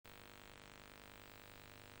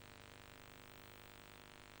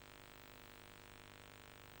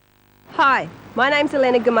Hi, my name's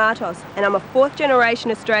Elena Gomatos and I'm a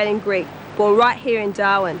fourth-generation Australian Greek, born right here in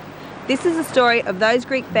Darwin. This is the story of those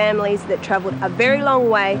Greek families that travelled a very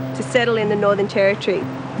long way to settle in the Northern Territory.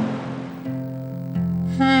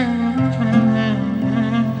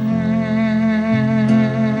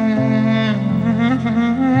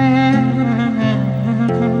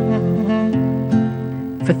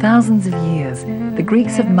 For thousands of years, the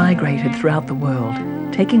Greeks have migrated throughout the world,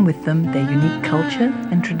 taking with them their unique culture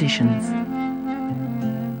and traditions.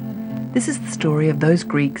 This is the story of those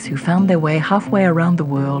Greeks who found their way halfway around the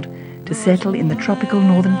world to settle in the tropical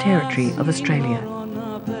Northern Territory of Australia.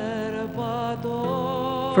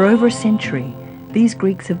 For over a century, these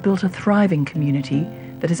Greeks have built a thriving community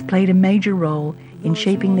that has played a major role in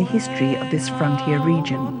shaping the history of this frontier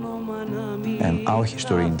region. And our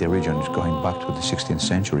history in the region is going back to the 16th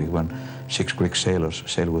century when 6 Greek sailors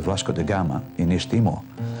sailed with Vasco da Gama in East Timor.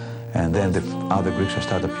 And then the other Greeks have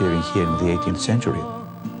started appearing here in the 18th century.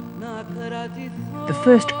 The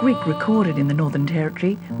first Greek recorded in the Northern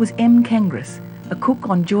Territory was M. Kangris, a cook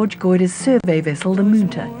on George Goyder's survey vessel the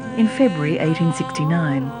Munta in February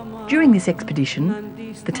 1869. During this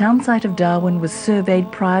expedition, the town site of Darwin was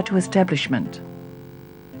surveyed prior to establishment.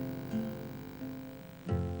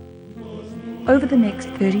 Over the next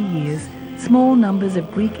 30 years, small numbers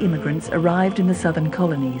of Greek immigrants arrived in the southern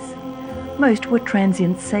colonies. Most were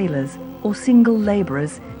transient sailors or single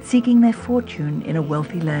labourers seeking their fortune in a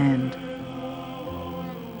wealthy land.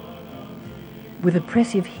 With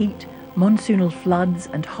oppressive heat, monsoonal floods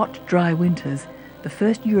and hot, dry winters, the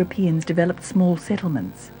first Europeans developed small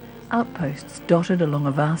settlements, outposts dotted along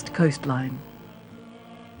a vast coastline.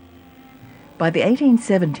 By the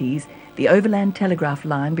 1870s, the overland telegraph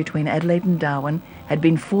line between Adelaide and Darwin had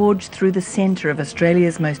been forged through the centre of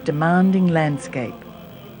Australia's most demanding landscape.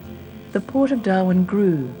 The port of Darwin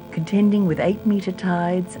grew, contending with 8-metre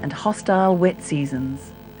tides and hostile wet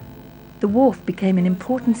seasons. The wharf became an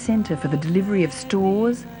important centre for the delivery of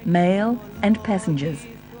stores, mail and passengers,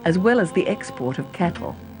 as well as the export of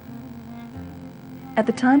cattle. At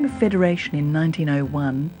the time of Federation in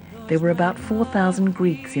 1901, there were about 4,000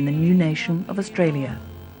 Greeks in the new nation of Australia.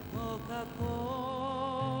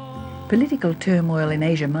 Political turmoil in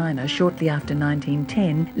Asia Minor shortly after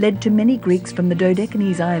 1910 led to many Greeks from the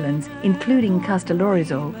Dodecanese Islands, including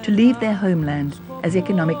Castellorizo, to leave their homeland as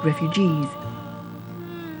economic refugees.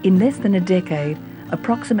 In less than a decade,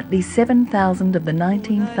 approximately 7,000 of the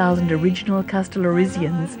 19,000 original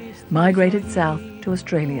Castellorisians migrated south to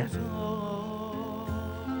Australia.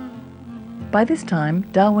 By this time,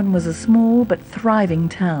 Darwin was a small but thriving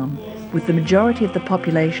town, with the majority of the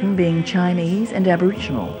population being Chinese and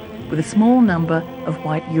Aboriginal, with a small number of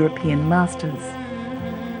white European masters.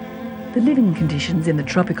 The living conditions in the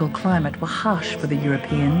tropical climate were harsh for the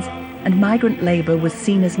Europeans, and migrant labour was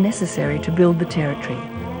seen as necessary to build the territory.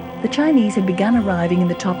 The Chinese had begun arriving in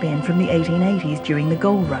the top end from the 1880s during the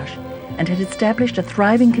gold rush, and had established a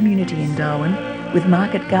thriving community in Darwin, with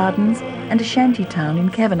market gardens and a shanty town in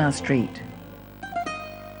Kavanagh Street.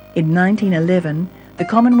 In 1911, the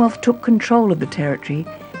Commonwealth took control of the territory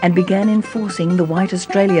and began enforcing the White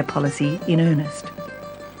Australia policy in earnest.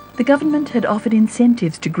 The government had offered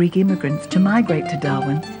incentives to Greek immigrants to migrate to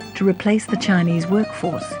Darwin to replace the Chinese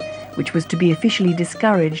workforce, which was to be officially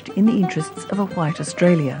discouraged in the interests of a white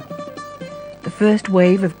Australia. The first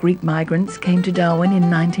wave of Greek migrants came to Darwin in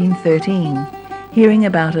 1913, hearing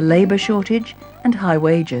about a labour shortage and high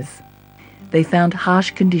wages. They found harsh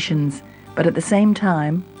conditions, but at the same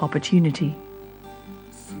time, opportunity.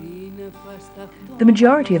 The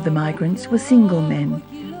majority of the migrants were single men,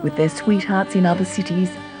 with their sweethearts in other cities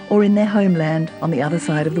or in their homeland on the other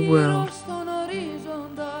side of the world.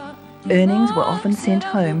 Earnings were often sent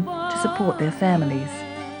home to support their families.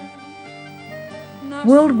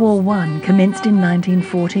 World War I commenced in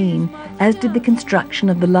 1914, as did the construction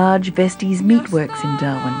of the large Vestes meatworks in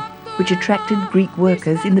Darwin, which attracted Greek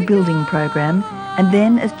workers in the building program and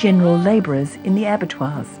then as general labourers in the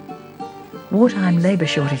abattoirs. Wartime labour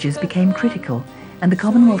shortages became critical, and the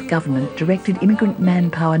Commonwealth Government directed immigrant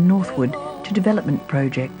manpower northward to development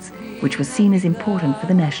projects, which was seen as important for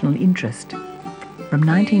the national interest. From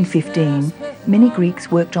 1915, many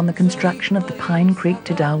Greeks worked on the construction of the Pine Creek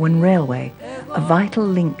to Darwin Railway, a vital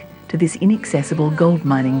link to this inaccessible gold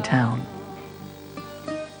mining town.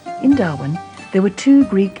 In Darwin, there were 2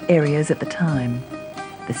 Greek areas at the time.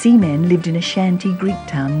 The seamen lived in a shanty Greek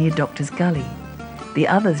town near Doctor's Gully. The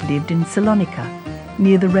others lived in Salonika,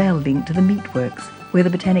 near the rail link to the meatworks, where the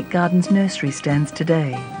Botanic Gardens nursery stands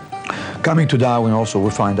today. Coming to Darwin also,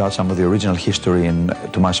 we find out some of the original history, and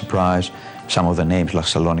to my surprise, some of the names like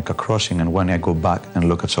Salonika Crossing. And when I go back and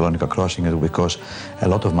look at Salonika Crossing, it's because a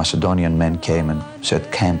lot of Macedonian men came and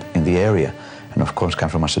set camp in the area. And of course, come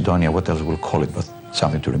from Macedonia, what else we'll call it but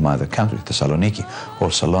something to remind the country, Thessaloniki or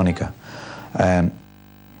Salonika.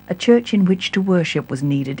 A church in which to worship was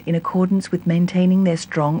needed in accordance with maintaining their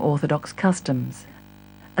strong Orthodox customs.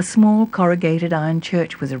 A small corrugated iron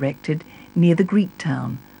church was erected near the Greek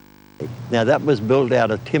town. Now that was built out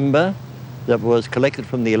of timber that was collected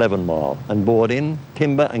from the 11 Mile and brought in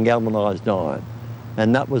timber and galvanised iron.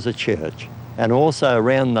 And that was a church. And also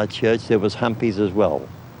around that church there was humpies as well,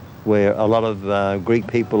 where a lot of Greek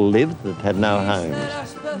people lived that had no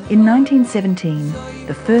homes. In 1917,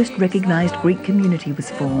 the first recognised Greek community was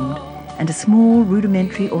formed and a small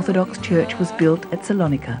rudimentary Orthodox church was built at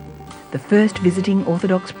Salonika. The first visiting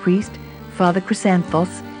Orthodox priest, Father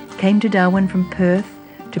Chrysanthos, came to Darwin from Perth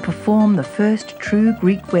to perform the first true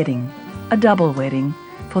Greek wedding, a double wedding,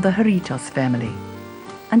 for the Haritos family.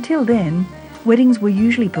 Until then, weddings were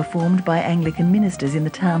usually performed by Anglican ministers in the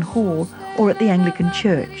town hall or at the Anglican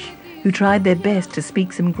church, who tried their best to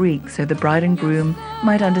speak some Greek so the bride and groom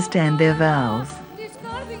might understand their vows.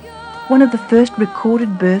 One of the first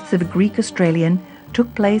recorded births of a Greek Australian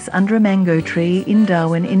took place under a mango tree in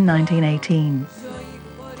Darwin in 1918.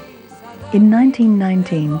 In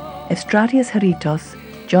 1919, Efstratios Haritos,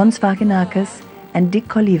 John Sfakinakas and Dick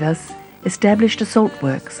Kolivas established a salt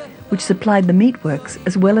works which supplied the meatworks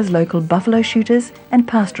as well as local buffalo shooters and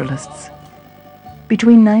pastoralists.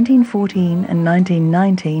 Between 1914 and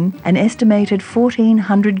 1919, an estimated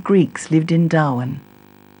 1,400 Greeks lived in Darwin.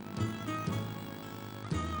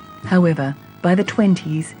 However, by the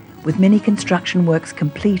 20s, with many construction works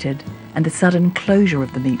completed and the sudden closure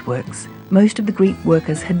of the meatworks, most of the Greek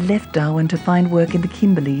workers had left Darwin to find work in the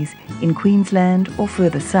Kimberleys, in Queensland or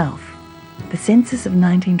further south. The census of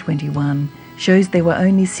 1921 shows there were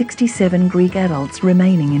only 67 Greek adults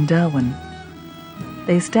remaining in Darwin.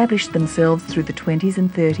 They established themselves through the 20s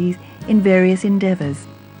and 30s in various endeavours.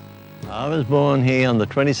 I was born here on the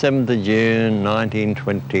 27th of June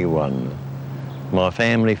 1921. My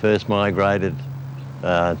family first migrated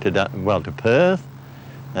to Perth,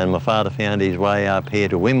 and my father found his way up here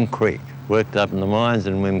to Wim Creek, worked up in the mines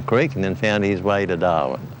in Wim Creek and then found his way to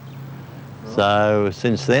Darwin. So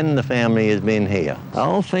since then the family has been here.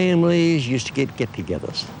 All families used to get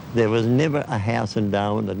get-togethers. There was never a house in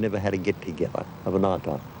Darwin that never had a get-together of a night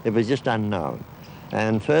time. It was just unknown.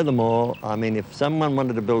 And furthermore, I mean, if someone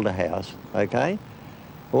wanted to build a house, okay,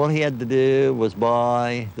 all he had to do was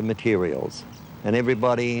buy the materials. And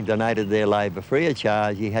everybody donated their labour free of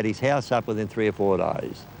charge. He had his house up within 3 or 4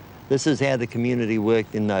 days. This is how the community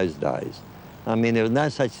worked in those days. I mean, there was no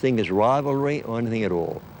such thing as rivalry or anything at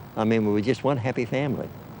all. I mean, we were just one happy family.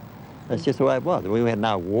 That's just the way it was. We had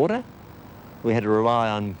no water. We had to rely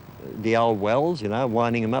on the old wells, you know,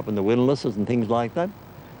 winding them up in the windlasses and things like that.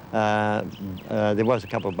 There was a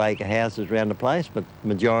couple of baker houses around the place, but the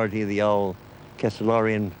majority of the old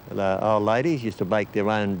Castellorian old ladies used to bake their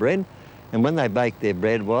own bread. And when they baked their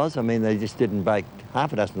bread they just didn't bake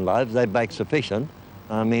half a dozen loaves, they baked sufficient,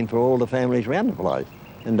 for all the families around the place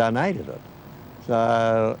and donated it.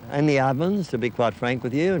 So, and the ovens, to be quite frank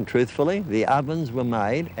with you and truthfully, the ovens were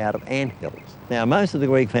made out of anthills. Now, most of the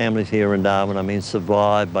Greek families here in Darwin,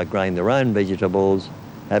 survived by growing their own vegetables,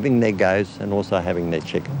 having their goats and also having their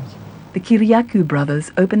chickens. The Kyriakou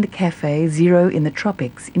brothers opened the cafe Zero in the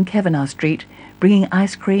Tropics in Kavanagh Street, bringing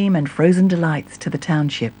ice cream and frozen delights to the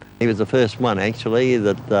township. He was the first one, actually,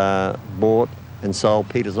 that bought and sold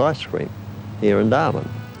Peter's ice cream here in Darwin.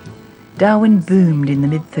 Darwin boomed in the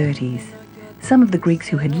mid-30s. Some of the Greeks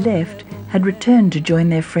who had left had returned to join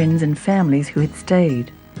their friends and families who had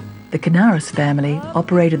stayed. The Kanaris family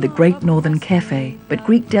operated the Great Northern Cafe, but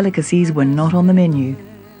Greek delicacies were not on the menu.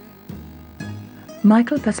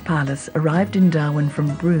 Michael Paspalis arrived in Darwin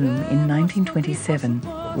from Broome in 1927.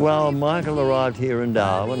 Well, Michael arrived here in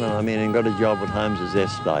Darwin and got a job at Holmes's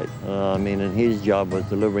estate. And his job was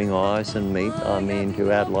delivering ice and meat,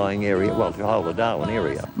 to outlying area, to the whole of Darwin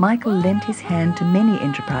area. Michael lent his hand to many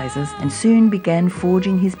enterprises and soon began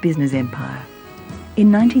forging his business empire.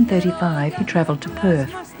 In 1935, he travelled to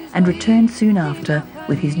Perth and returned soon after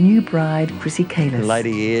with his new bride, Chrissy Kalis. In later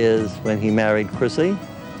years, when he married Chrissy,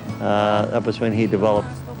 that was when he developed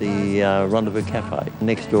the Rendezvous Cafe.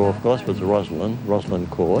 Next door, of course, was the Roslyn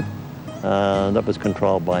Court. That was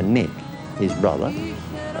controlled by Nick, his brother.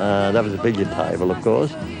 That was a billiard table, of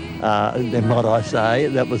course. Then might I say,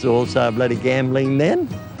 that was also bloody gambling then.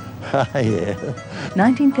 Yeah.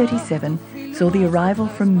 1937 saw the arrival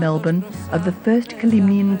from Melbourne of the first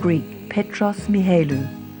Kalymnian Greek, Petros Mihailou.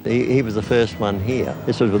 He was the first one here.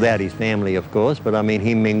 This was without his family, of course, but I mean,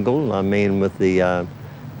 he mingled, I mean, with the,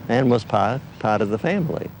 and was part of the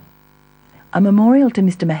family. A memorial to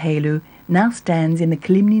Mr. Mahelu now stands in the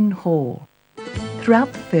Kalimnin Hall.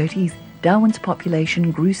 Throughout the 30s, Darwin's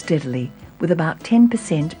population grew steadily, with about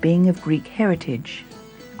 10% being of Greek heritage.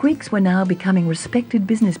 Greeks were now becoming respected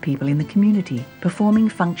business people in the community, performing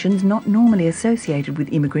functions not normally associated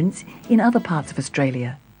with immigrants in other parts of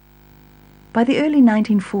Australia. By the early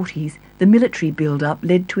 1940s, the military build-up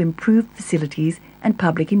led to improved facilities and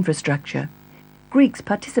public infrastructure. Greeks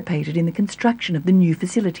participated in the construction of the new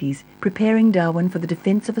facilities, preparing Darwin for the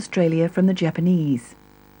defence of Australia from the Japanese.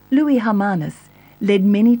 Louis Harmanis led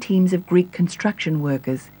many teams of Greek construction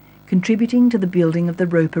workers, contributing to the building of the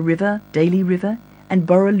Roper River, Daly River and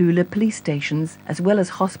Borroloola police stations, as well as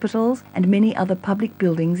hospitals and many other public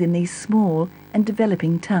buildings in these small and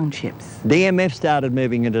developing townships. DMF started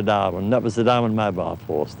moving into Darwin. That was the Darwin Mobile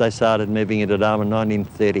Force. They started moving into Darwin in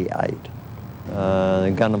 1938.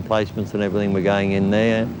 The gun emplacements and everything were going in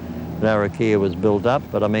there. Larrakia was built up,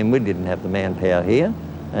 but I mean, we didn't have the manpower here.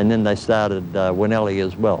 And then they started Winnelli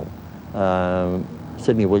as well.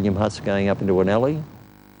 Sydney William Huts going up into Winnelli.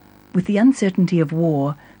 With the uncertainty of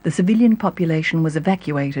war, the civilian population was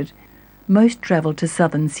evacuated. Most travelled to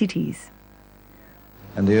southern cities.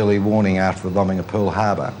 And the early warning after the bombing of Pearl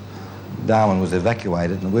Harbor, Darwin was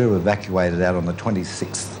evacuated, and we were evacuated out on the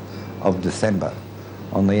 26th of December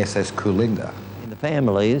on the SS Coolinda. The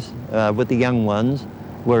families with the young ones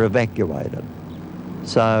were evacuated.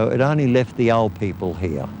 So it only left the old people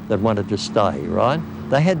here that wanted to stay, right?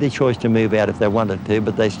 They had their choice to move out if they wanted to,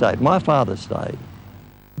 but they stayed. My father stayed.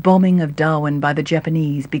 Bombing of Darwin by the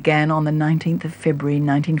Japanese began on the 19th of February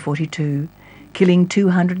 1942, killing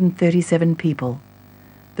 237 people.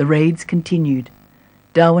 The raids continued.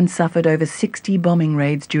 Darwin suffered over 60 bombing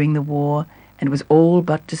raids during the war and was all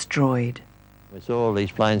but destroyed. We saw all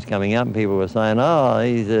these planes coming up and people were saying, oh,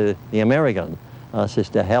 he's the Americans. I says,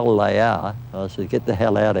 the hell they are. I said, get the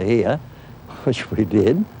hell out of here, which we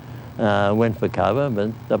did. Went for cover,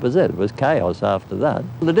 but that was it. It was chaos after that.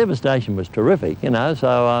 The devastation was terrific, you know,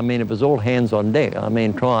 so, I mean, it was all hands on deck. I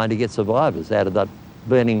mean, trying to get survivors out of that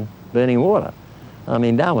burning water. I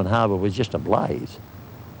mean, Darwin Harbour was just ablaze.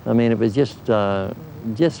 I mean, it was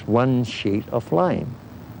just one sheet of flame.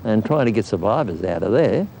 And trying to get survivors out of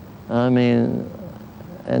there, I mean,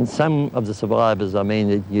 and some of the survivors, I mean,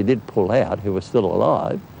 that you did pull out who were still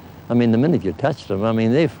alive, I mean, the minute you touched them, I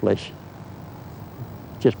mean, their flesh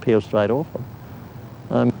just peeled straight off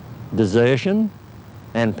them. Desertion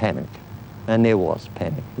and panic. And there was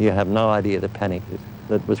panic. You have no idea the panic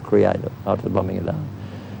that was created after the bombing of Darwin.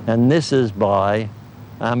 And this is by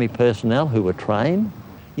army personnel who were trained.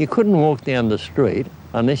 You couldn't walk down the street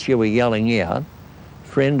unless you were yelling out,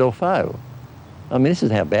 friend or foe. I mean, this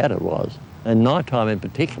is how bad it was. And night time in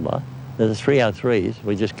particular, the 303s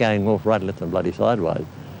were just going off right, left and bloody sideways.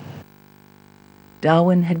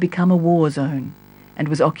 Darwin had become a war zone and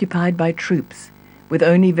was occupied by troops, with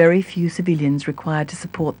only very few civilians required to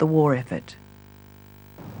support the war effort.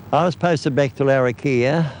 I was posted back to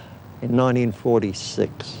Larrakia in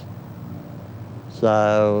 1946.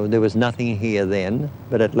 So there was nothing here then,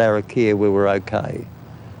 but at Larrakia we were okay.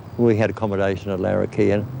 We had accommodation at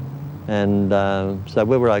Larrakia, and so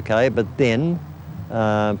we were okay, but then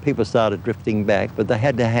people started drifting back, but they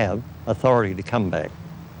had to have authority to come back.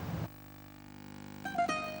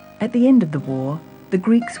 At the end of the war, the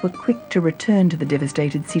Greeks were quick to return to the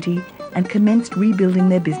devastated city and commenced rebuilding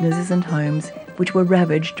their businesses and homes, which were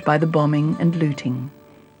ravaged by the bombing and looting.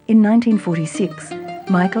 In 1946,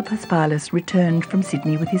 Michael Paspalis returned from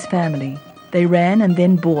Sydney with his family. They ran and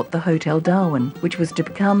then bought the Hotel Darwin, which was to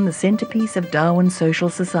become the centrepiece of Darwin social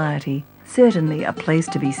society, certainly a place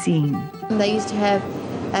to be seen. They used to have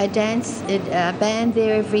a band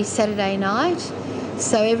there every Saturday night,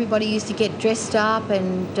 so everybody used to get dressed up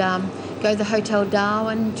and go to the Hotel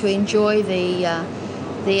Darwin to enjoy the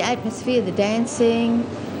atmosphere, the dancing.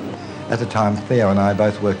 At the time, Theo and I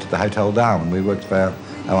both worked at the Hotel Darwin. We worked for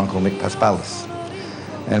our uncle Mick Paspalis.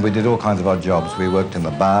 And we did all kinds of odd jobs. We worked in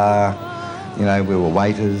the bar, you know, we were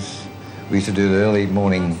waiters. We used to do the early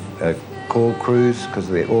morning call cruise, because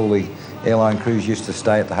all the airline crews used to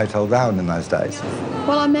stay at the Hotel Darwin in those days.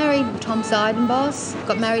 Well, I married Tom Seidenboss,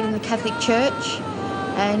 got married in the Catholic Church,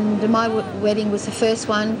 and my wedding was the first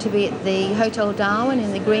one to be at the Hotel Darwin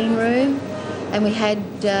in the green room, and we had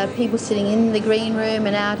people sitting in the green room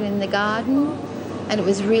and out in the garden, and it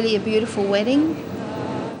was really a beautiful wedding.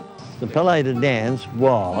 The Palais de Dance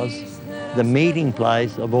was the meeting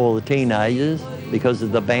place of all the teenagers because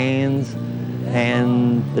of the bands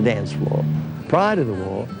and the dance floor. Prior to the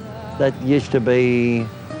war, that used to be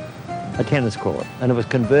a tennis court, and it was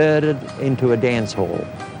converted into a dance hall.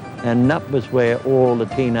 And that was where all the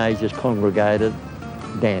teenagers congregated,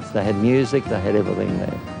 danced. They had music, they had everything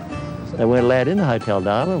there. They weren't allowed in the Hotel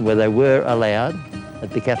Darwin, where they were allowed at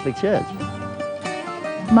the Catholic Church.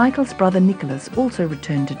 Michael's brother Nicholas also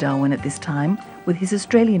returned to Darwin at this time with his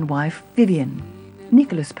Australian wife Vivian.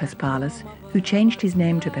 Nicholas Paspalis, who changed his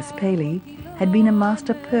name to Paspali, had been a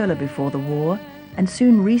master pearler before the war and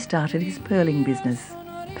soon restarted his pearling business.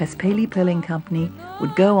 Paspali Pearling Company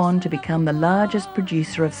would go on to become the largest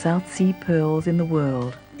producer of South Sea pearls in the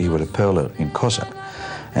world. He was a pearler in Cossack,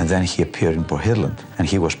 and then he appeared in Port Hedland, and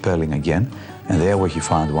he was pearling again, and there where he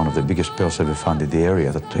found one of the biggest pearls ever found in the area,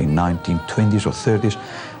 that in 1920s or 30s,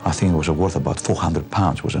 I think it was worth about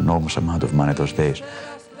 £400. It was an enormous amount of money those days.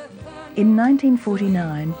 In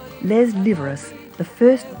 1949, Les Liveris, the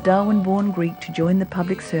first Darwin-born Greek to join the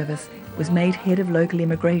public service, was made head of local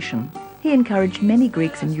immigration. He encouraged many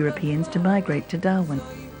Greeks and Europeans to migrate to Darwin.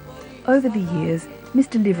 Over the years,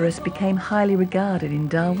 Mr. Liveris became highly regarded in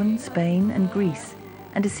Darwin, Spain and Greece,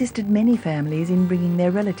 and assisted many families in bringing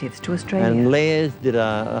their relatives to Australia. And Les did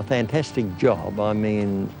a fantastic job. I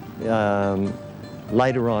mean,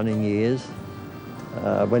 later on in years,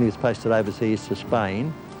 when he was posted overseas to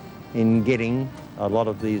Spain, in getting a lot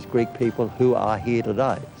of these Greek people who are here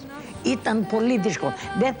today. Ήταν πολύ δύσκολο.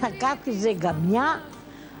 Δεν θα κάθιζε καμιά,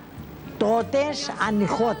 τότε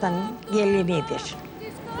ανοιχόταν οι Ελληνίδες.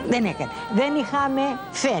 Δεν έκανε. Δεν είχαμε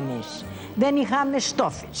φαίνες, δεν είχαμε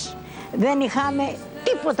στόφες, δεν είχαμε,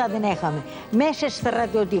 τίποτα δεν είχαμε. Μέσα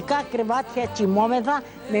στρατιωτικά κρεβάτια τσιμόμεθα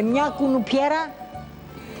με μια κουνουπιέρα.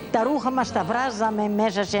 Τα ρούχα μας τα βράζαμε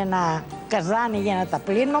μέσα σε ένα καζάνι για να τα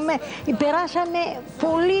πλύνουμε. Περάσαμε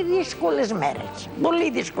πολύ δύσκολες μέρες.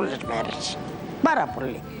 Πολύ δύσκολες μέρες. Πάρα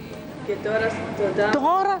πολύ. Και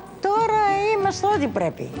τώρα είμαστε ό,τι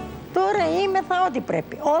πρέπει. Τώρα είμεθα ό,τι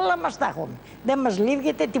πρέπει. Όλα μας τα έχουμε. Δεν μας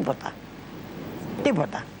λύγεται τίποτα.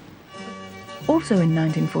 Τίποτα. Also in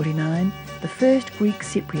 1949, the first Greek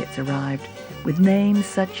Cypriots arrived, with names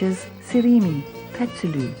such as Sirimi,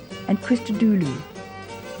 Patsoulou and Christodoulou.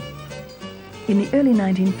 In the early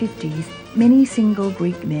 1950s, many single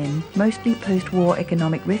Greek men, mostly post-war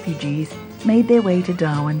economic refugees, made their way to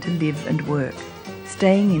Darwin to live and work,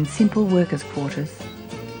 staying in simple workers' quarters.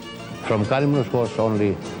 From Karimnos was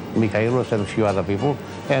only Mikhailos and a few other people,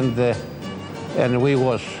 and we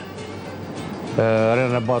was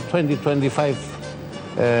around about 20-25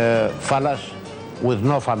 fellas with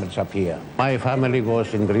no families up here. My family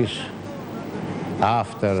was in Greece.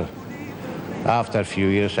 After a few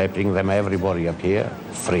years, I bring them everybody up here,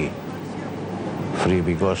 free. Free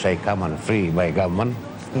because I come on free by government.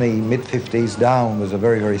 In the mid-50s, Darwin was a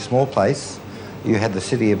very, very small place. You had the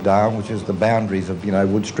city of Darwin, which is the boundaries of, you know,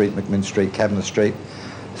 Wood Street, McMinn Street, Cabinet Street,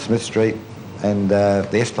 Smith Street, and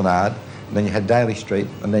the Esplanade. And then you had Daly Street,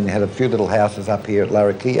 and then you had a few little houses up here at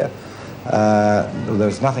Larrakia. There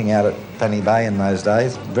was nothing out at Fanny Bay in those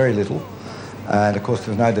days, very little. And of course,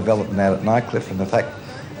 there was no development out at Nightcliff. And in fact,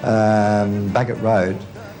 Bagot Road,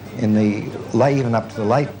 even up to the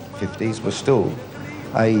late 50s, was still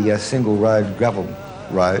a single road, gravel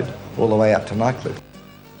road, all the way up to Nightcliff.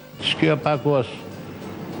 Skeopak was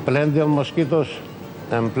plenty of mosquitoes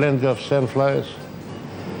and plenty of sandflies.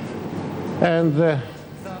 And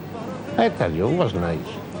I tell you, it was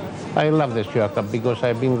nice. I love the Skeopak because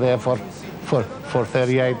I've been there for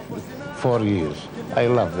 4 years. I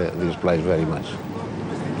love this place very much.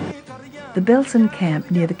 The Belsen camp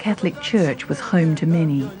near the Catholic Church was home to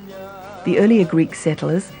many. The earlier Greek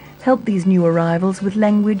settlers helped these new arrivals with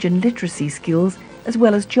language and literacy skills as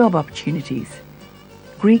well as job opportunities.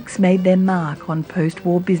 Greeks made their mark on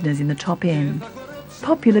post-war business in the top end.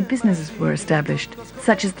 Popular businesses were established,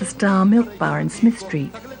 such as the Star Milk Bar in Smith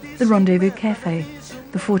Street, the Rendezvous Cafe,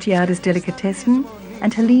 the Fortiadas Delicatessen,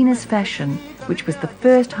 and Helena's Fashion, which was the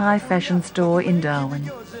first high-fashion store in Darwin.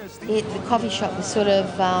 The coffee shop was sort of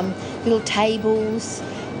little tables,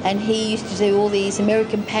 and he used to do all these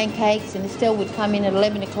American pancakes, and Estelle would come in at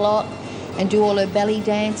 11 o'clock and do all her belly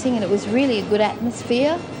dancing, and it was really a good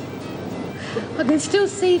atmosphere. I can still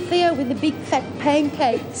see Theo with the big fat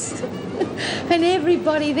pancakes and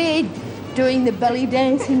everybody there doing the belly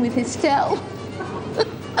dancing with Estelle.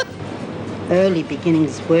 Early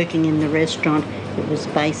beginnings working in the restaurant, it was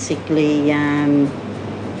basically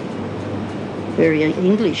very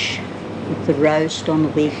English, with the roast on the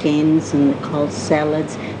weekends and the cold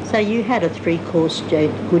salads. So you had a three-course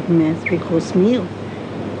meal.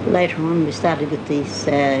 Later on we started with these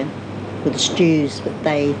with the stews, but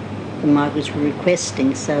they the migrants were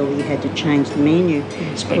requesting, so we had to change the menu.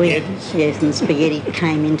 Spaghetti? Yes, and the spaghetti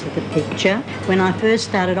came into the picture. When I first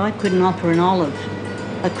started, I couldn't offer an olive.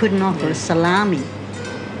 I couldn't offer a salami.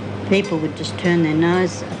 People would just turn their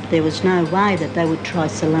nose. There was no way that they would try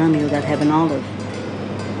salami or they'd have an olive.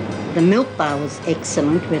 The milk bar was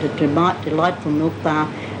excellent. We had a delightful milk bar.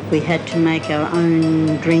 We had to make our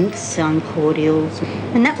own drinks, our own cordials.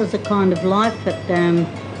 And that was the kind of life that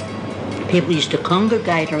people used to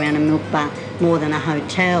congregate around a milk bar more than a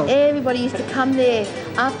hotel. Everybody used to come there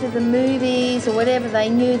after the movies or whatever. They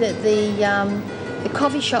knew that the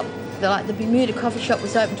coffee shop, like the Bermuda coffee shop,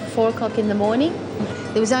 was open till 4 o'clock in the morning.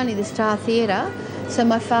 There was only the Star Theatre, so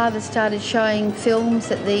my father started showing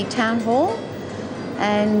films at the town hall,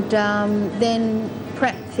 and then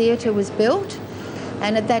Pratt Theatre was built,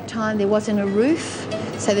 and at that time there wasn't a roof,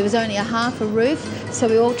 so there was only a half a roof, so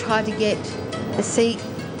we all tried to get a seat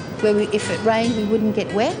where if it rained we wouldn't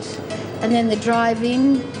get wet. And then the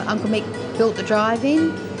drive-in, Uncle Mick built the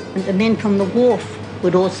drive-in. And the men from the wharf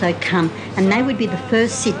would also come, and they would be the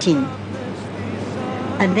first sit-in.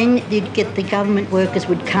 And then you'd get the government workers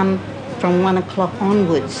would come from 1 o'clock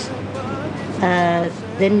onwards.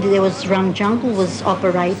 Then there was Rum Jungle was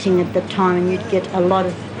operating at the time, and you'd get a lot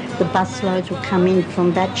of the bus loads would come in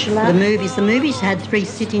from Bachelor. The movies had 3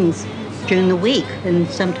 sit-ins during the week, and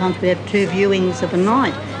sometimes we'd have 2 viewings of a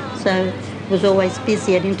night. So it was always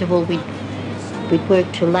busy. At interval we'd work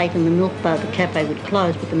till late in the milk bar. The cafe would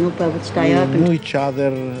close, but the milk bar would stay open. We knew each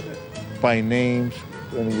other by names.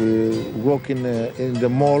 When we walk in the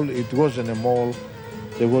mall, it wasn't a mall,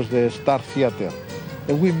 there was the Star Theatre.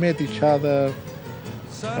 And we met each other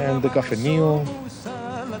and the Cafenio.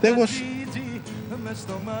 There was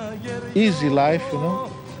easy life, you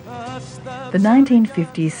know. The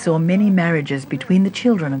 1950s saw many marriages between the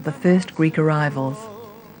children of the first Greek arrivals.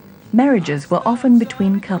 Marriages were often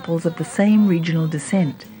between couples of the same regional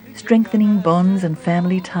descent, strengthening bonds and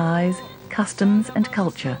family ties, customs and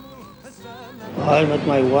culture. I met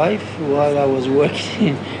my wife while I was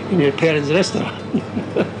working in her parents' restaurant.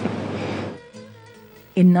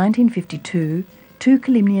 In 1952, 2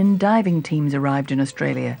 Kalimnian diving teams arrived in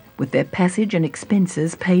Australia, with their passage and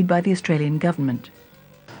expenses paid by the Australian government.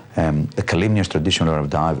 The Kalimnians traditionally are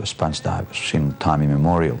divers, sponge divers, in time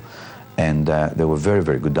immemorial, and they were very,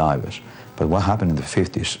 very good divers. But what happened in the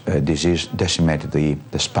 50s, disease decimated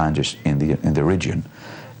the sponges in the region,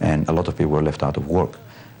 and a lot of people were left out of work.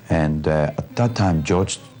 And at that time,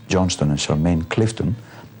 George Johnston and Charmaine Clifton,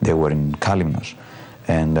 they were in Kalymnos,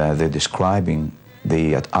 and they're describing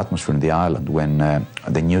the atmosphere in the island when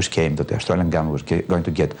the news came that the Australian government was going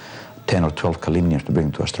to get 10 or 12 Kalimnians to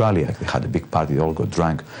bring to Australia. They had a big party, they all got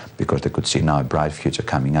drunk because they could see now a bright future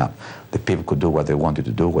coming up. The people could do what they wanted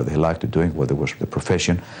to do, what they liked to doing, what was the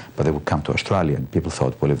profession, but they would come to Australia. And people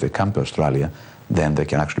thought, well, if they come to Australia, then they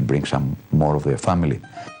can actually bring some more of their family.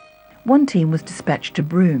 One team was dispatched to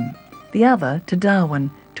Broome, the other to Darwin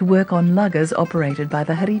to work on luggers operated by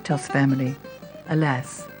the Haritos family.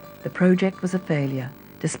 Alas, the project was a failure.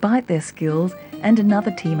 Despite their skills and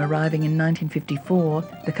another team arriving in 1954,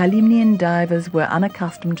 the Kalimnian divers were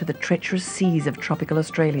unaccustomed to the treacherous seas of tropical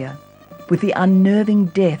Australia. With the unnerving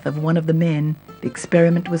death of one of the men, the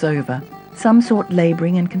experiment was over. Some sought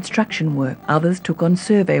labouring and construction work, others took on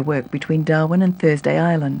survey work between Darwin and Thursday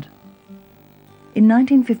Island. In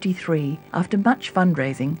 1953, after much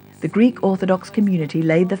fundraising, the Greek Orthodox community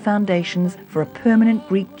laid the foundations for a permanent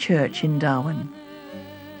Greek church in Darwin.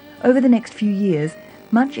 Over the next few years,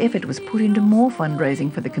 much effort was put into more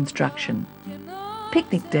fundraising for the construction.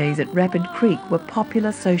 Picnic days at Rapid Creek were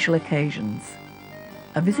popular social occasions.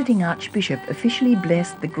 A visiting archbishop officially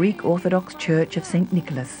blessed the Greek Orthodox Church of St.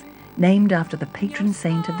 Nicholas, named after the patron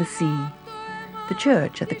saint of the sea. The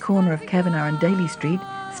church at the corner of Kavanagh and Daly Street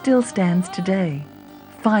still stands today.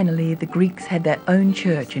 Finally, the Greeks had their own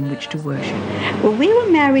church in which to worship. Well, we were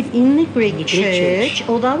married in the Greek church,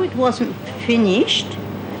 although it wasn't finished.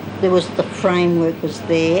 The framework was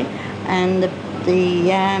there, and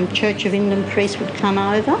the Church of England priest would come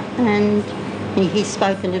over, and he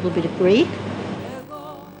spoke a little bit of Greek.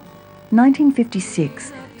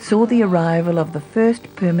 1956 saw the arrival of the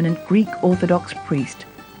first permanent Greek Orthodox priest.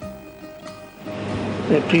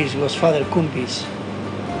 The priest was Father Kumpis.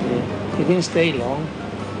 He didn't stay long.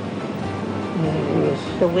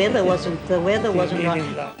 The weather wasn't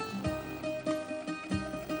right.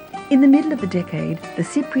 In the middle of the decade, the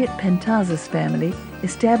Cypriot Pantazis family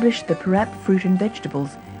established the Parap Fruit and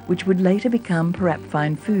Vegetables, which would later become Parap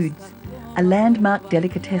Fine Foods, a landmark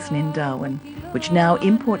delicatessen in Darwin, which now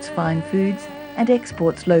imports fine foods and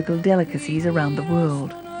exports local delicacies around the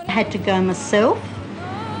world. I had to go myself,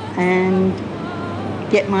 and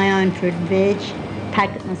get my own fruit and veg,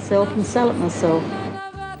 pack it myself and sell it myself.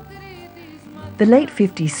 The late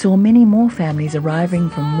 50s saw many more families arriving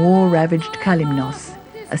from war-ravaged Kalymnos,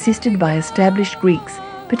 assisted by established Greeks,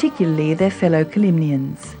 particularly their fellow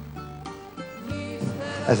Kalymnians.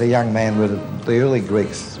 As a young man, the early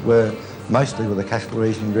Greeks were mostly the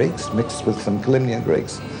Castelorian Greeks, mixed with some Kalymnian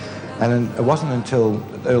Greeks. And it wasn't until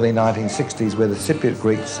the early 1960s where the Cypriot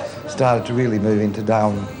Greeks started to really move into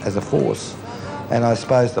Darwin as a force. And I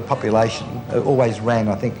suppose the population always ran,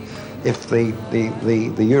 I think, if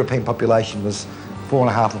the European population was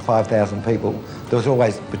 4,500 or 5,000 people, there was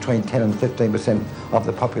always between 10 and 15% of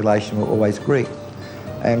the population were always Greek.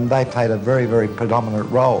 And they played a very, very predominant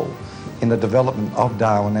role in the development of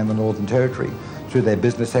Darwin and the Northern Territory through their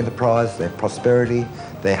business enterprise, their prosperity,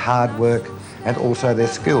 their hard work, and also their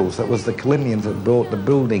skills. It was the Kalymnians that brought the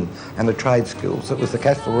building and the trade skills. It was the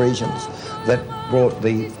Castelorians that brought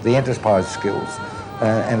the enterprise skills.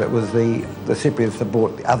 And it was the Cypriots that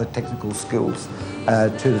brought the other technical skills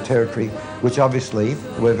to the territory, which obviously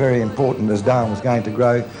were very important as Darwin was going to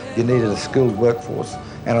grow. You needed a skilled workforce.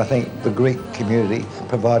 And I think the Greek community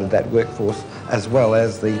provided that workforce as well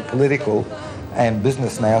as the political and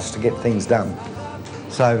business nous to get things done.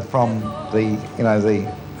 So from the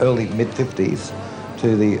early mid-50s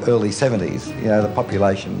to the early 70s, the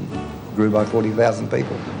population grew by 40,000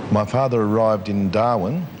 people. My father arrived in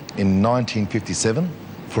Darwin in 1957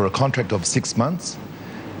 for a contract of 6 months.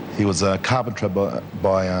 He was a carpenter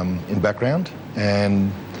in background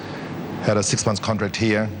and had a 6 months contract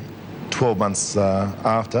here. 12 months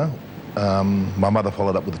after, my mother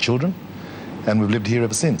followed up with the children, and we've lived here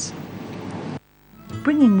ever since.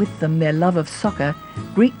 Bringing with them their love of soccer,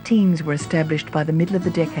 Greek teams were established by the middle of the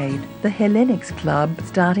decade. The Hellenics Club,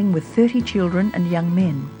 starting with 30 children and young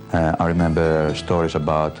men. I remember stories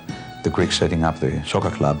about the Greeks setting up the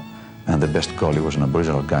soccer club, and the best goalie was an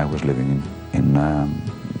Aboriginal guy who was living in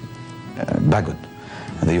Bagot.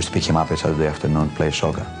 And they used to pick him up a Saturday afternoon, play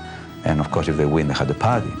soccer. And of course, if they win, they had a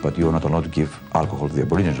party, but you were not allowed to give alcohol to the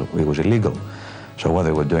Aborigines. It was illegal. So what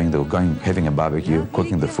they were doing, they were going, having a barbecue,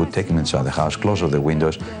 cooking the food, taking it inside the house, close all the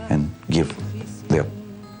windows, and give their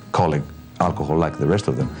colleague alcohol like the rest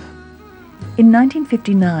of them. In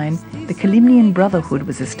 1959, the Kalymnian Brotherhood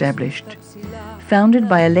was established. Founded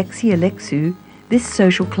by Alexei Alexou, this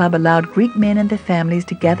social club allowed Greek men and their families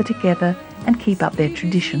to gather together and keep up their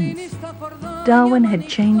traditions. Darwin had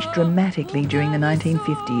changed dramatically during the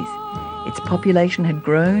 1950s. Its population had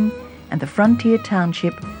grown, and the frontier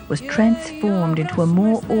township was transformed into a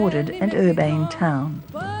more ordered and urbane town.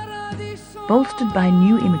 Bolstered by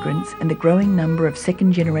new immigrants and the growing number of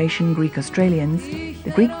second-generation Greek Australians,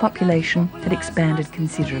 the Greek population had expanded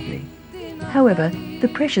considerably. However, the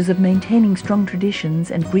pressures of maintaining strong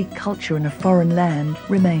traditions and Greek culture in a foreign land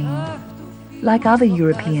remained. Like other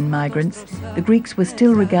European migrants, the Greeks were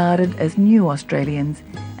still regarded as new Australians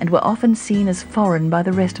and were often seen as foreign by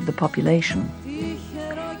the rest of the population.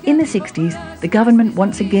 In the 60s, the government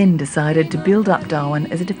once again decided to build up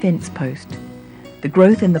Darwin as a defence post. The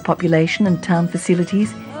growth in the population and town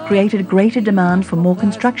facilities created greater demand for more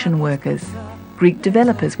construction workers. Greek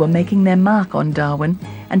developers were making their mark on Darwin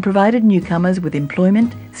and provided newcomers with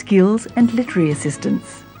employment, skills and literary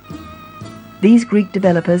assistance. These Greek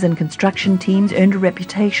developers and construction teams earned a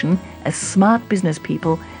reputation as smart business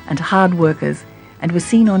people and hard workers and were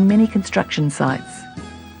seen on many construction sites.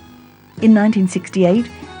 In 1968,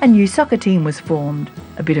 a new soccer team was formed,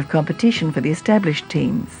 a bit of competition for the established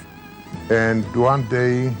teams. And one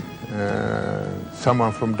day,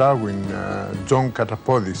 someone from Darwin, John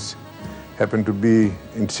Katapodis, happened to be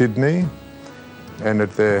in Sydney and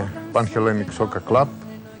at the Pan-Hellenic Soccer Club,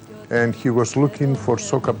 and he was looking for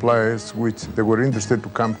soccer players which they were interested to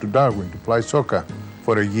come to Darwin to play soccer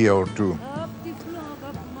for a year or two.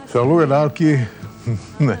 So I looked at Alki,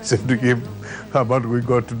 and I said to him, how about we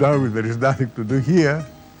go to Darwin? There is nothing to do here.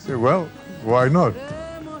 He said, well, why not?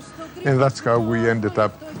 And that's how we ended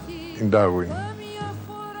up in Darwin.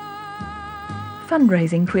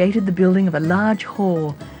 Fundraising created the building of a large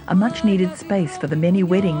hall, a much-needed space for the many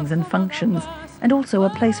weddings and functions, and also a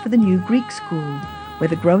place for the new Greek school, where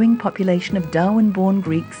the growing population of Darwin-born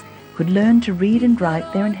Greeks could learn to read and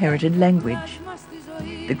write their inherited language.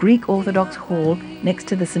 The Greek Orthodox Hall, next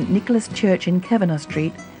to the St. Nicholas Church in Kavanagh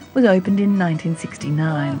Street, was opened in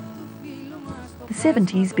 1969. The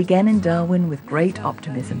 70s began in Darwin with great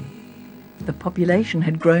optimism. The population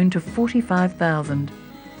had grown to 45,000.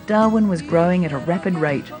 Darwin was growing at a rapid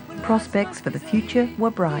rate. Prospects for the future were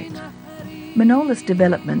bright. Manolis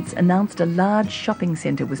Developments announced a large shopping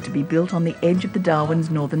centre was to be built on the edge of the Darwin's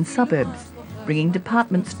northern suburbs, bringing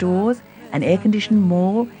department stores, an air-conditioned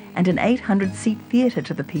mall and an 800-seat theatre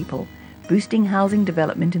to the people, boosting housing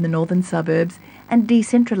development in the northern suburbs and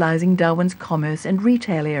decentralising Darwin's commerce and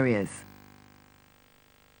retail areas.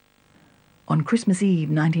 On Christmas Eve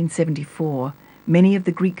 1974, many of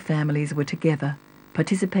the Greek families were together,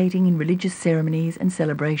 participating in religious ceremonies and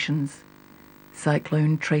celebrations.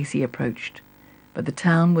 Cyclone Tracy approached, but the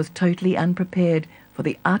town was totally unprepared for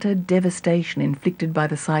the utter devastation inflicted by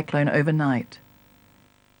the cyclone overnight.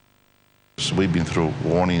 We've been through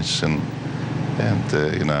warnings and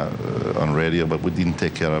on radio, but we didn't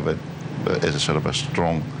take care of it as a sort of a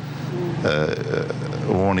strong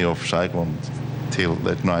warning of cyclone till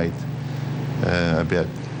that night, about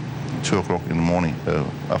 2 o'clock in the morning,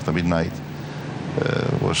 after midnight.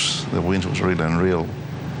 The wind was really unreal.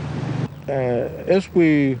 As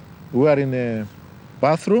we were in a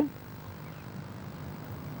bathroom,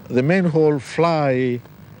 the manhole fly,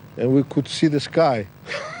 and we could see the sky.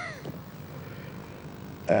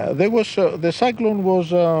 The cyclone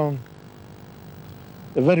was a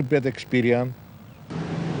very bad experience.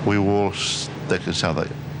 We all stuck each other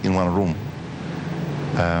in one room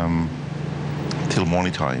till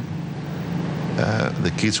morning time.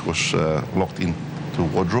 The kids was locked into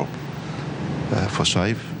wardrobe for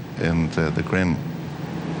safe, and the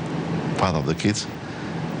grandfather of the kids,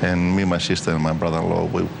 and me, my sister, and my brother-in-law,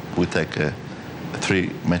 we take 3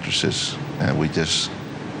 mattresses, and we just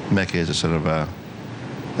make it as a sort of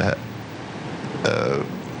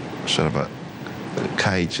a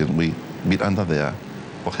cage, and we meet under there.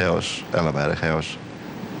 The house, elevator house,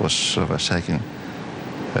 was sort of shaking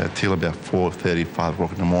till about 4:30, 5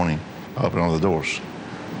 o'clock in the morning. I opened all the doors,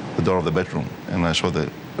 the door of the bedroom, and I saw the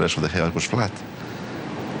rest of the house was flat.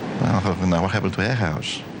 And I thought, now what happened to our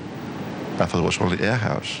house? I thought it was only our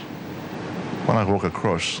house. When I walked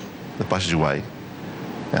across the passageway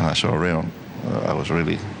and I saw around, I was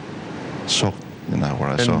really shocked, what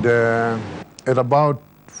I saw. And at about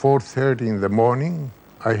 4:30 in the morning,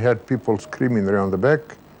 I heard people screaming around the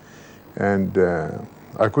back, and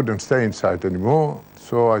I couldn't stay inside anymore.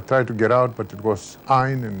 So I tried to get out, but it was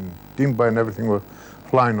iron and timber and everything was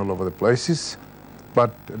flying all over the places.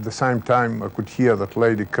 But at the same time, I could hear that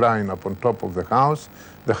lady crying up on top of the house.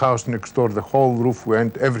 The house next door, the whole roof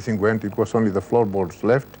went, everything went. It was only the floorboards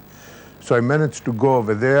left. So I managed to go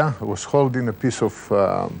over there. I was holding a piece of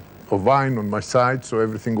iron on my side, so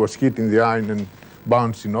everything was hitting the iron and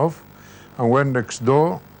bouncing off. I went next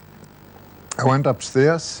door. I went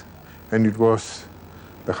upstairs, and it was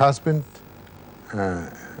the husband,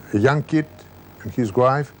 a young kid, and his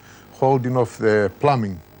wife holding off the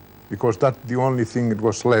plumbing, because that's the only thing that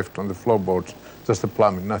was left on the floorboards, just the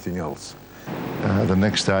plumbing, nothing else. The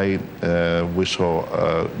next day, we saw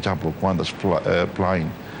a jumbo quantas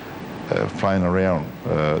flying around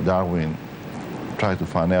Darwin, trying to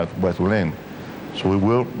find out where to land. So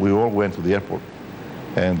we all went to the airport,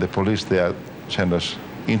 and the police there sent us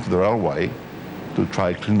into the railway to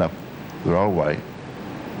try to clean up the railway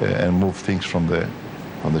and move things from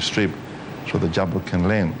the strip so the jumbo can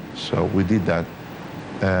land. So we did that.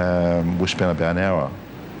 We spent about an hour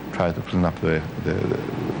trying to clean up the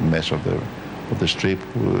mess of the strip.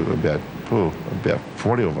 About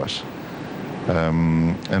 40 of us.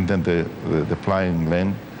 And then the plane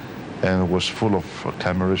landed, and it was full of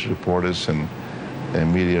cameras, reporters, and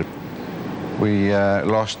media. We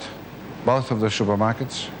lost both of the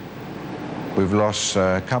supermarkets. We've lost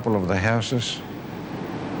a couple of the houses,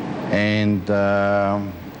 and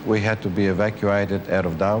we had to be evacuated out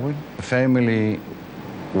of Darwin. The family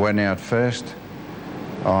went out first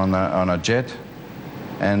on a jet,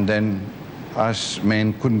 and then us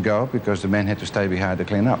men couldn't go because the men had to stay behind to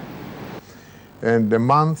clean up. And a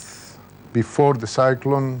month before the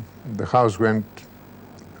cyclone, the house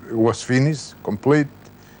was finished, complete,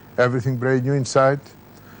 everything brand new inside.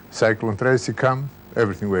 Cyclone Tracy come,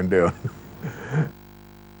 everything went down.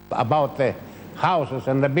 About the houses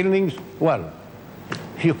and the buildings, well,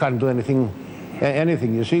 you can't do anything,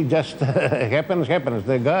 you see, just happens,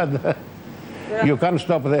 the God. Yeah. You can't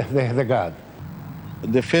stop the God.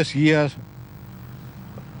 The first years,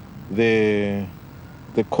 the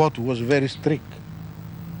court was very strict,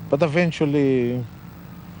 but eventually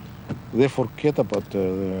they forget about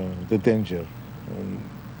the danger.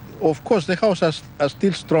 Of course, the houses are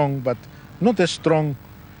still strong, but not as strong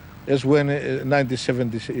as when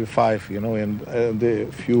 1975, and the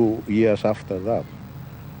few years after that.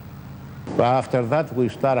 After that, we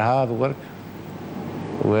start hard work.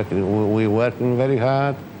 We're working very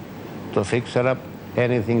hard to fix it up.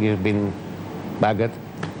 Anything has been bagged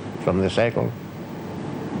from the cycle.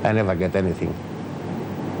 I never get anything.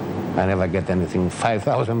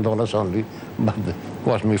 $5,000 only, but it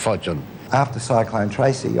cost me a fortune. After Cyclone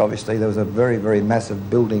Tracy, obviously there was a very, very massive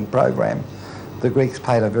building program. The Greeks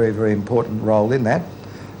played a very, very important role in that,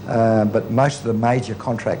 but most of the major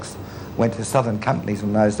contracts went to southern companies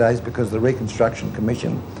in those days because the Reconstruction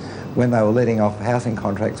Commission, when they were letting off housing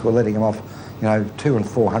contracts, were letting them off, 200 and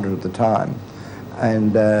 400 at the time.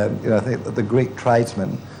 And I think that the Greek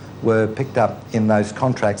tradesmen were picked up in those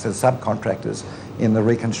contracts as subcontractors in the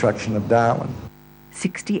reconstruction of Darwin.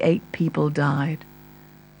 68 people died.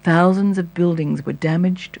 Thousands of buildings were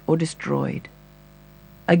damaged or destroyed.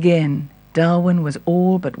 Again, Darwin was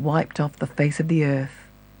all but wiped off the face of the earth,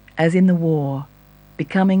 as in the war,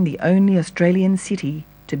 becoming the only Australian city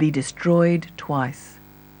to be destroyed twice.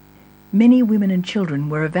 Many women and children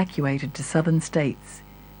were evacuated to southern states.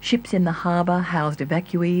 Ships in the harbour housed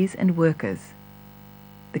evacuees and workers.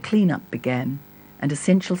 The clean-up began, and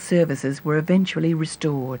essential services were eventually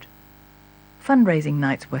restored. Fundraising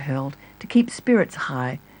nights were held to keep spirits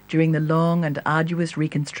high during the long and arduous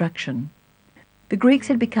reconstruction. The Greeks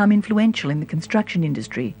had become influential in the construction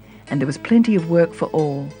industry, and there was plenty of work for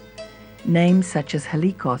all. Names such as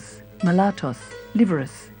Helikos, Malatos,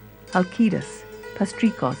 Liverus, Alcidas,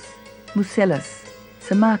 Pastrikos, Musellas,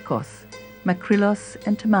 Samarkos, Makrilos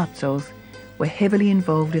and Tomatsos were heavily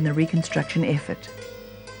involved in the reconstruction effort.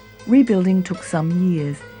 Rebuilding took some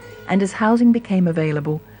years, and as housing became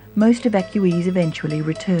available, most evacuees eventually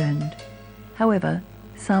returned. However,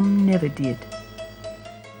 some never did.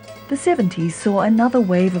 The 70s saw another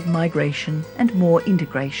wave of migration and more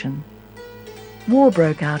integration. War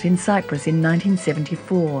broke out in Cyprus in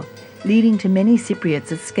 1974, leading to many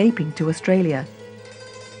Cypriots escaping to Australia.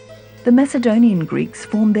 The Macedonian Greeks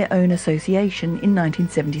formed their own association in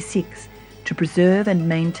 1976 to preserve and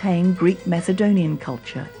maintain Greek Macedonian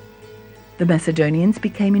culture. The Macedonians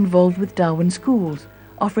became involved with Darwin schools,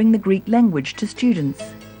 offering the Greek language to students.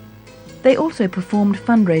 They also performed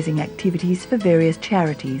fundraising activities for various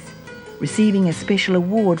charities, receiving a special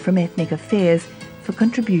award from Ethnic Affairs for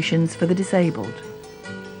contributions for the disabled.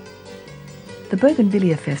 The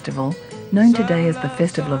Bougainvillea Festival, known today as the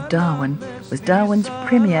Festival of Darwin, was Darwin's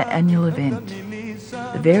premier annual event.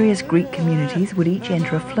 The various Greek communities would each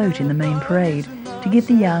enter a float in the main parade to give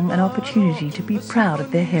the young an opportunity to be proud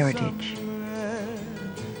of their heritage.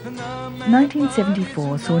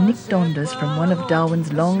 1974 saw Nick Donders from one of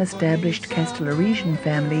Darwin's long-established Castellaresian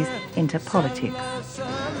families enter politics.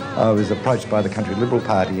 I was approached by the Country Liberal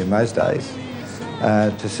Party in those days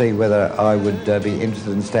to see whether I would be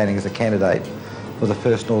interested in standing as a candidate for the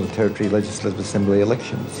first Northern Territory Legislative Assembly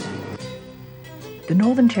elections. The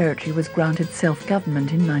Northern Territory was granted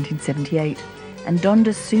self-government in 1978, and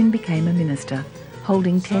Donders soon became a minister,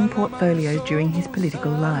 holding 10 portfolios during his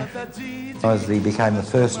political life. He became the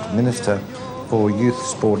first minister for youth,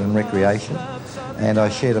 sport and recreation, and I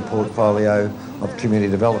shared a portfolio of community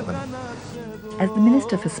development. As the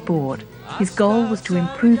Minister for Sport, his goal was to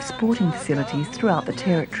improve sporting facilities throughout the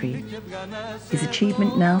Territory. His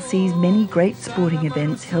achievement now sees many great sporting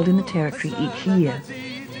events held in the Territory each year.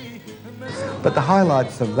 But the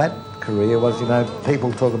highlights of that career was,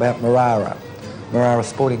 people talk about Marara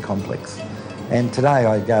Sporting Complex. And today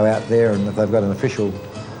I go out there, and if they've got an official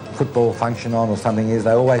football function on or something,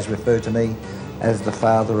 they always refer to me as the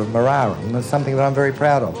father of Marara, and that's something that I'm very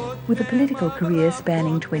proud of. With a political career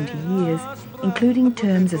spanning 20 years, including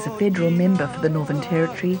terms as a federal member for the Northern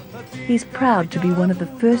Territory, he is proud to be one of the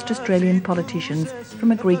first Australian politicians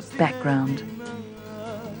from a Greek background.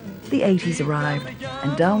 The 80s arrived,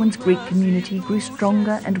 and Darwin's Greek community grew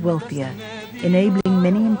stronger and wealthier, enabling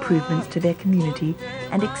many improvements to their community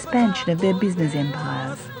and expansion of their business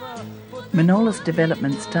empires. Manolis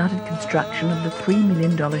Development started construction of the $3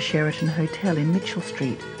 million Sheraton Hotel in Mitchell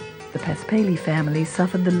Street. The Paspaley family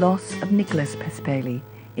suffered the loss of Nicholas Paspaley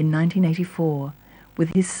in 1984, with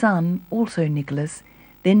his son, also Nicholas,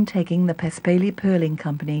 then taking the Paspaley Pearling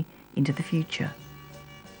Company into the future.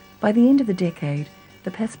 By the end of the decade,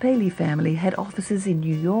 the Paspaley family had offices in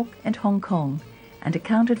New York and Hong Kong and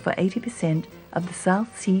accounted for 80% of the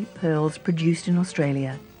South Sea pearls produced in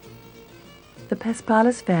Australia. The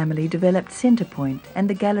Paspalis family developed Centrepoint and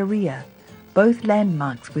the Galleria, both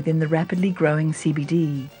landmarks within the rapidly growing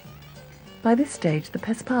CBD. By this stage, the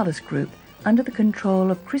Paspalis Group, under the control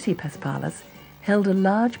of Chrissy Paspalis, held a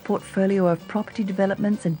large portfolio of property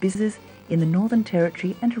developments and businesses in the Northern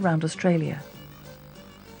Territory and around Australia.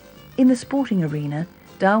 In the sporting arena,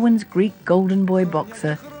 Darwin's Greek golden boy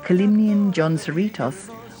boxer, Kalimnian John Cerritos,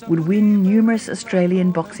 would win numerous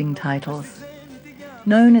Australian boxing titles.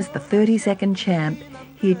 Known as the 30-second champ,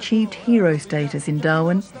 he achieved hero status in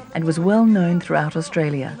Darwin and was well known throughout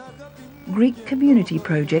Australia. Greek community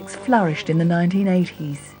projects flourished in the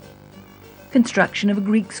 1980s. Construction of a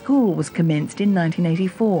Greek school was commenced in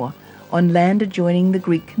 1984 on land adjoining the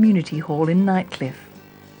Greek Community Hall in Nightcliff.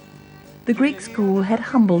 The Greek school had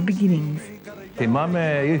humble beginnings.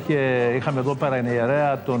 Είχαμε εδώ πέρα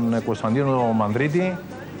ιερέα τον Κωνσταντίνο Μανδρίτη,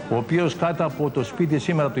 ο οποίος κάτω από το σπίτι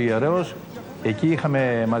σήμερα του ιερέως, εκεί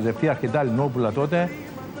είχαμε μαζευτεί αρκετά Ελληνόπουλα τότε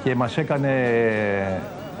και μας έκανε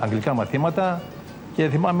αγγλικά μαθήματα και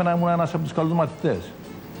θυμάμαι να ήμουν ένας από τους καλούς μαθητές.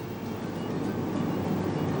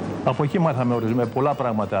 Από εκεί μάθαμε πολλά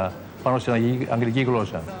πράγματα πάνω στην αγγλική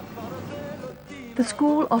γλώσσα. The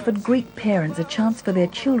school offered Greek parents a chance for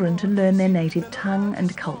their children to learn their native tongue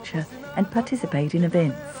and culture and participate in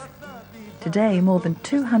events. Today, more than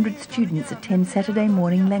 200 students attend Saturday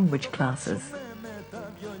morning language classes.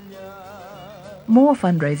 More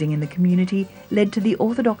fundraising in the community led to the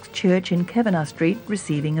Orthodox Church in Kavanagh Street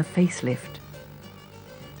receiving a facelift.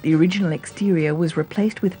 The original exterior was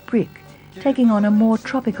replaced with brick, taking on a more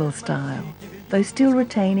tropical style, though still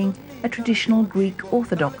retaining a traditional Greek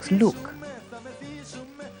Orthodox look.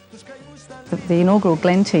 The inaugural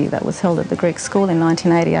Glen tea that was held at the Greek school in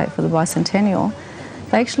 1988 for the bicentennial,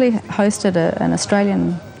 they actually hosted an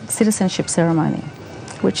Australian citizenship ceremony,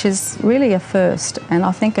 which is really a first and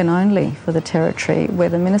I think an only for the territory, where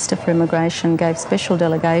the Minister for Immigration gave special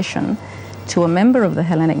delegation to a member of the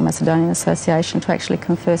Hellenic Macedonian Association to actually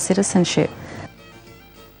confer citizenship.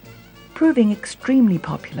 Proving extremely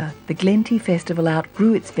popular, the Glen tea festival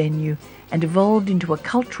outgrew its venue and evolved into a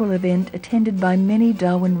cultural event attended by many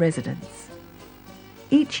Darwin residents.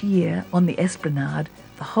 Each year on the Esplanade,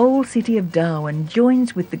 the whole city of Darwin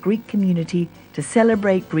joins with the Greek community to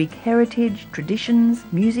celebrate Greek heritage, traditions,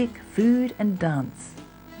 music, food and dance.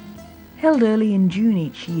 Held early in June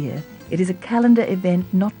each year, it is a calendar event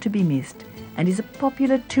not to be missed and is a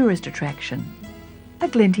popular tourist attraction. A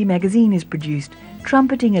Glen tea magazine is produced,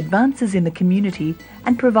 trumpeting advances in the community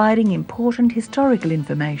and providing important historical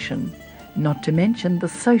information, not to mention the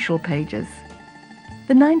social pages.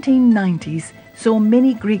 The 1990s saw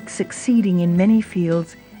many Greeks succeeding in many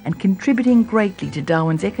fields and contributing greatly to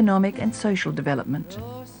Darwin's economic and social development.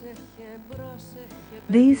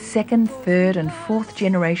 These second, third and fourth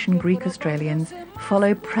generation Greek Australians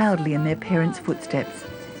follow proudly in their parents' footsteps,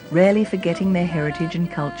 rarely forgetting their heritage and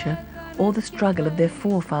culture or the struggle of their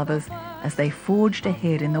forefathers as they forged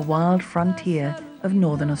ahead in the wild frontier of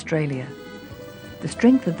Northern Australia. The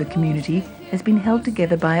strength of the community has been held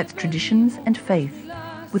together by its traditions and faith,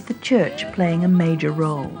 with the church playing a major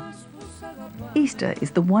role. Easter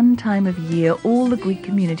is the one time of year all the Greek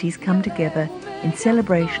communities come together in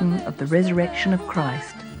celebration of the resurrection of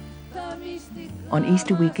Christ. On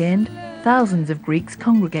Easter weekend, thousands of Greeks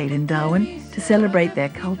congregate in Darwin to celebrate their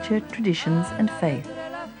culture, traditions and faith.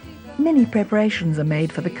 Many preparations are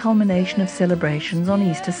made for the culmination of celebrations on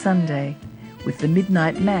Easter Sunday, with the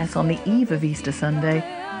midnight mass on the eve of Easter Sunday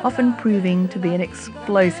often proving to be an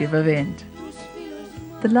explosive event.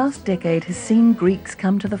 The last decade has seen Greeks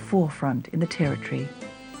come to the forefront in the territory.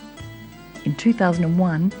 In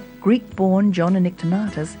 2001, Greek-born John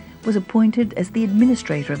Gomatos was appointed as the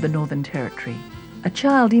administrator of the Northern Territory. A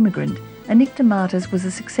child immigrant, Gomatos was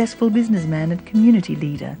a successful businessman and community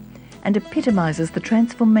leader and epitomises the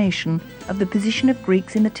transformation of the position of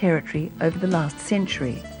Greeks in the territory over the last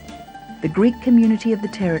century. The Greek community of the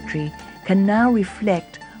territory can now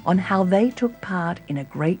reflect on how they took part in a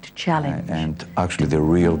great challenge. And actually the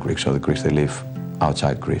real Greeks are the Greeks that live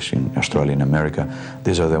outside Greece, in Australia, in America.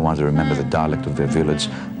 These are the ones that remember the dialect of their village.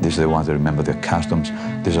 These are the ones that remember their customs.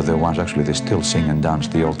 These are the ones actually that still sing and dance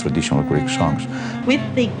the old traditional Greek songs. With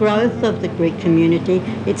the growth of the Greek community,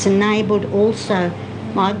 it's enabled also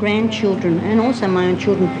my grandchildren and also my own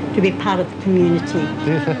children to be part of the community.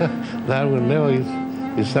 Darwin now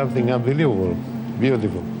is something unbelievable,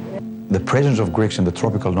 beautiful. The presence of Greeks in the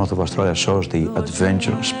tropical north of Australia shows the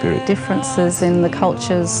adventurous spirit. Differences in the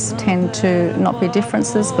cultures tend to not be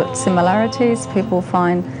differences but similarities. People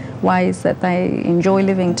find ways that they enjoy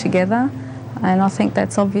living together, and I think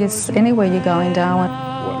that's obvious anywhere you go in Darwin.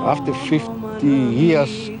 Well, after 50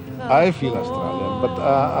 years I feel Australian, but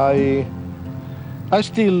I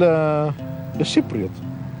still a Cypriot.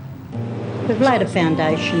 We've laid a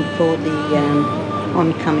foundation for the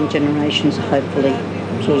oncoming generations, hopefully.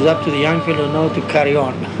 So it's up to the young people now to carry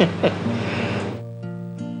on.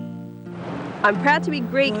 I'm proud to be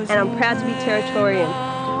Greek and I'm proud to be Territorian.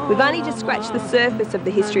 We've only just scratched the surface of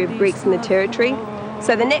the history of Greeks in the territory,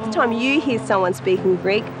 so the next time you hear someone speaking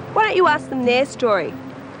Greek, why don't you ask them their story?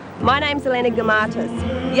 My name's Elena Gomatos.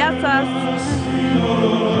 Yassas!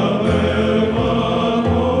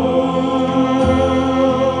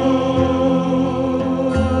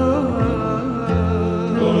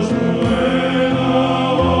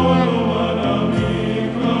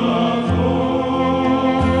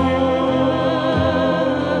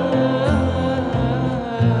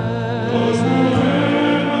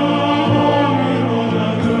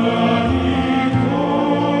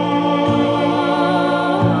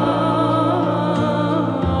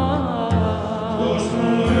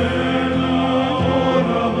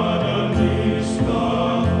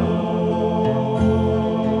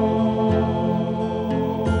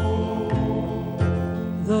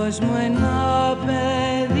 Δώσ' μου ένα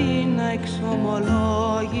παιδί να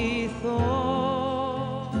εξομολογηθώ.